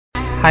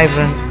Hi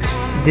friends,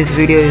 this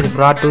video is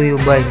brought to you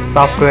by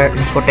Software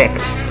Infotech.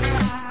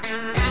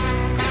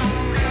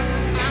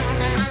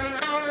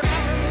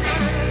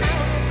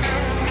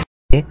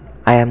 Today,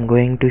 I am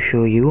going to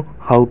show you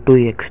how to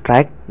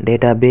extract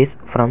database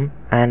from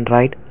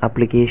Android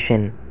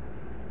application.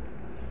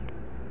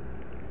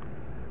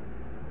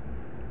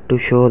 To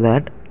show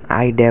that,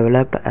 I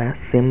developed a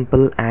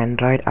simple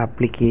Android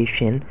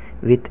application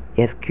with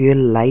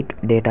SQLite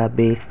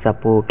Database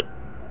support.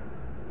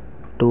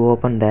 To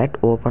open that,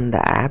 open the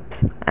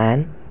apps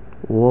and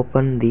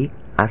open the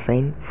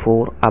assign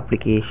for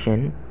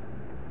application.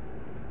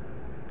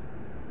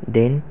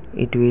 Then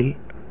it will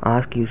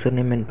ask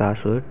username and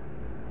password.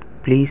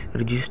 Please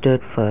register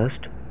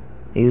first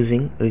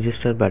using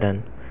register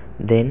button.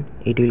 Then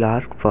it will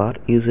ask for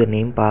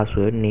username,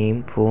 password,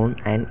 name, phone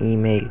and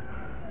email.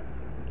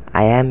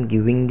 I am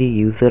giving the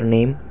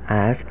username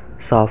as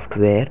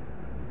software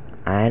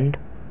and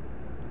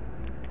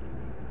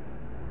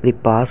the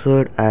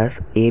password as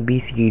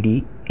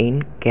ABCD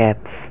in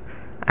caps,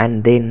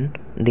 and then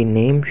the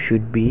name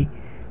should be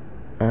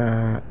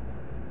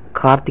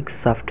Karthik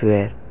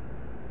Software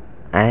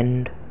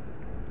and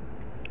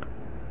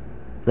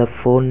the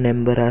phone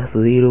number as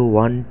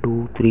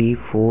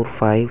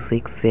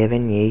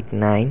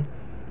 0123456789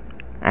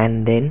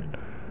 and then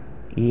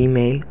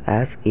email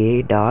as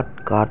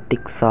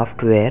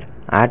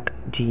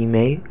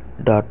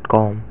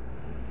a.karthiksoftware@gmail.com,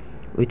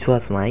 which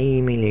was my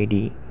email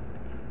ID.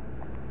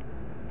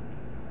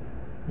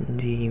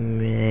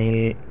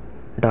 gmail.com.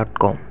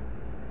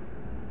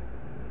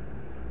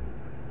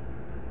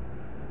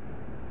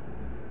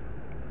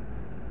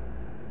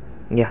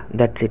 Yeah,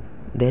 that's it.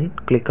 Then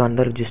click on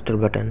the register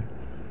button.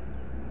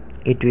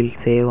 It will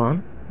save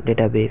on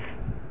database.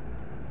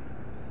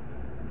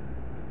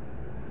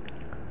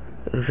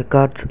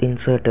 Records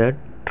inserted.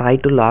 Try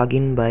to log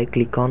in by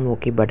click on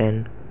OK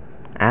button.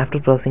 After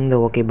pressing the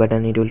OK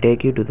button, it will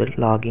take you to the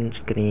login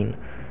screen.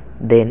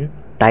 Then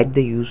type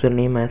the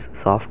username as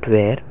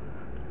software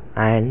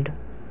and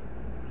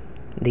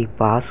the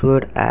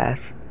password as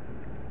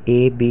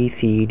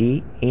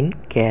ABCD in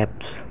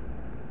caps.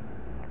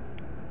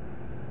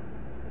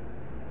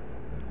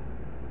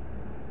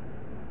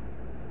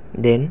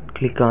 Then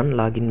click on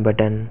login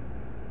button.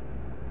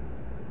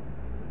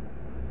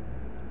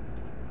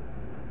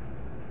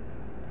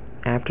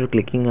 After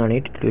clicking on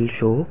it, it will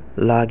show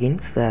login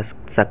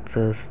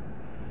success.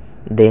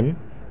 Then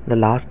the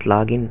last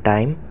login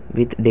time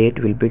with date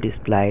will be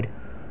displayed.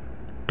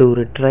 To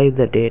retrieve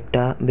the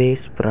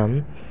database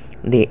from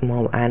the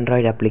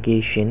Android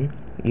application,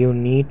 you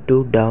need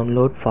to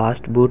download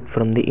Fastboot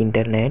from the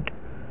internet.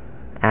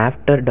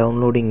 After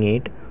downloading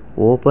it,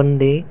 open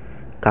the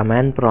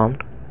command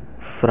prompt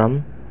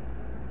from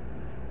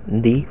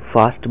the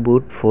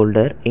Fastboot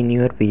folder in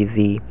your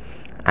PC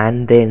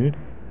and then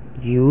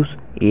use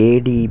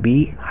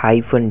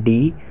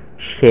adb-d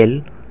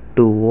shell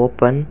to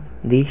open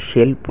the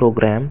shell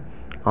program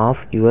of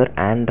your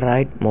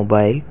Android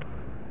mobile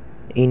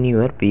in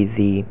your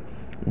PC.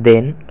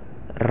 Then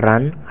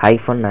run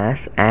 -as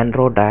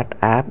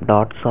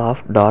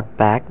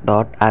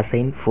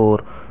andro.app.soft.pack.assign4,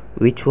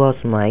 which was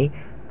my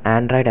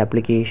Android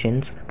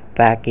application's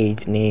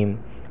package name.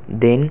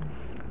 Then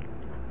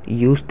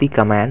use the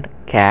command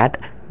cat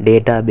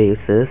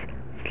databases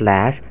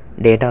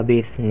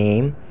 /database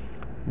name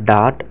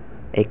dot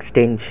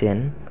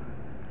extension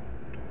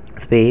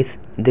space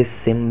this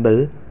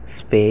symbol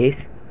space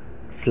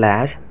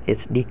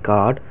 /sd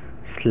card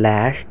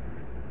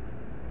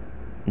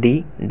the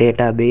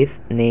database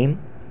name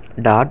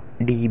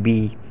 .db.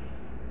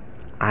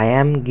 I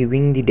am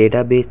giving the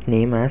database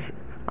name as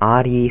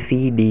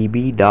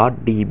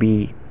recdb.db.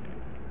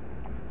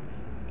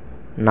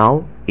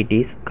 Now it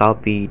is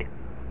copied.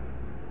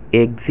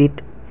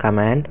 Exit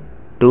command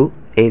to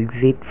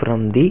exit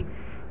from the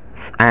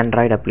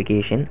Android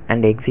application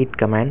and exit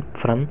command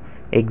from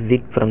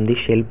exit from the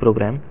shell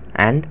program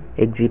and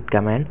exit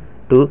command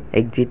to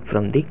exit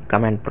from the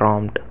command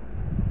prompt.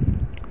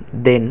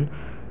 Then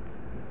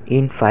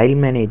in file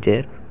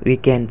manager we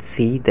can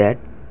see that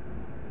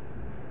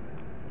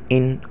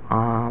in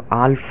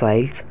all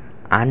files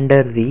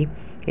under the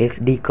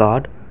SD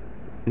card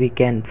we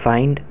can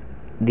find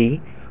the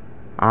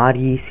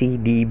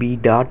recdb.db.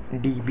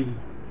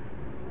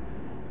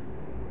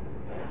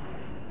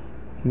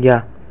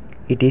 Yeah,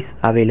 it is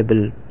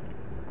available.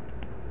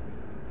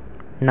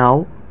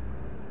 Now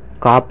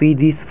copy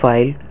this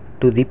file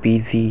to the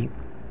PC.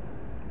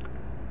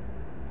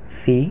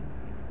 See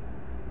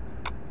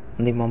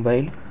the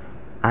mobile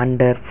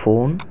under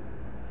phone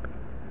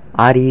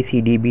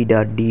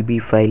recdb.db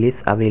file is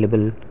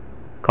available.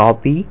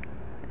 Copy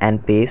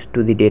and paste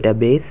to the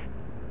database.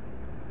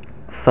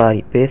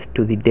 Paste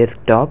to the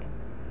desktop.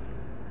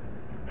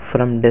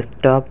 From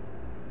desktop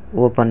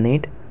open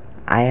it.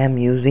 I am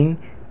using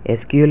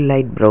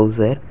SQLite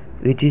browser,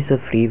 which is a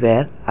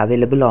freeware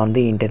available on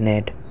the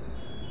internet.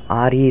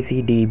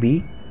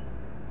 RACDB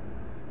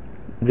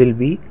will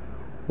be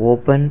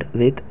opened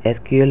with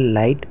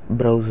SQLite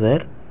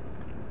browser.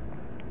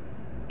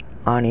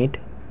 On it,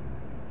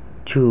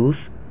 choose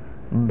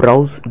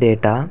browse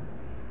data,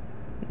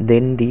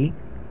 then the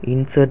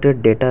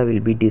inserted data will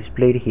be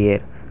displayed here.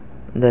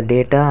 The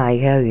data I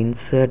have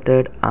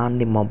inserted on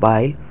the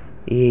mobile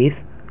is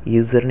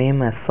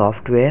username as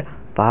software,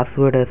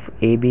 password as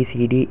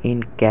ABCD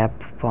in cap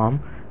form,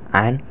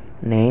 and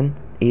name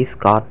is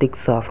Karthik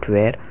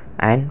Software,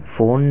 and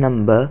phone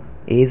number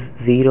is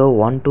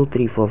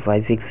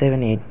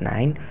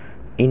 0123456789.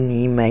 In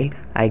email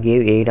I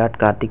gave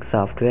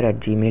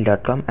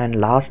a.karthiksoftware@gmail.com, and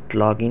last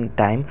login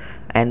time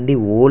and the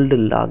old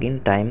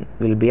login time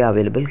will be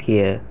available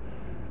here.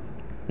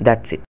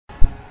 That's it.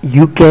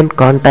 You can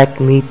contact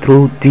me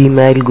through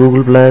Gmail,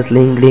 Google+,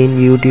 LinkedIn,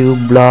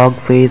 YouTube, blog,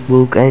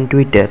 Facebook and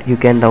Twitter. You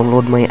can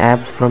download my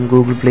apps from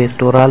Google Play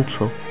Store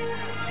also.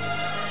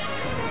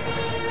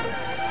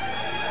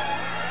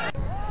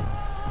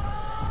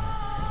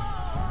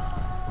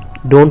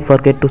 Don't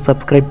forget to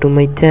subscribe to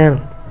my channel.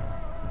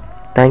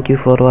 Thank you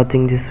for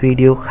watching this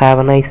video. Have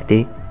a nice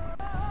day.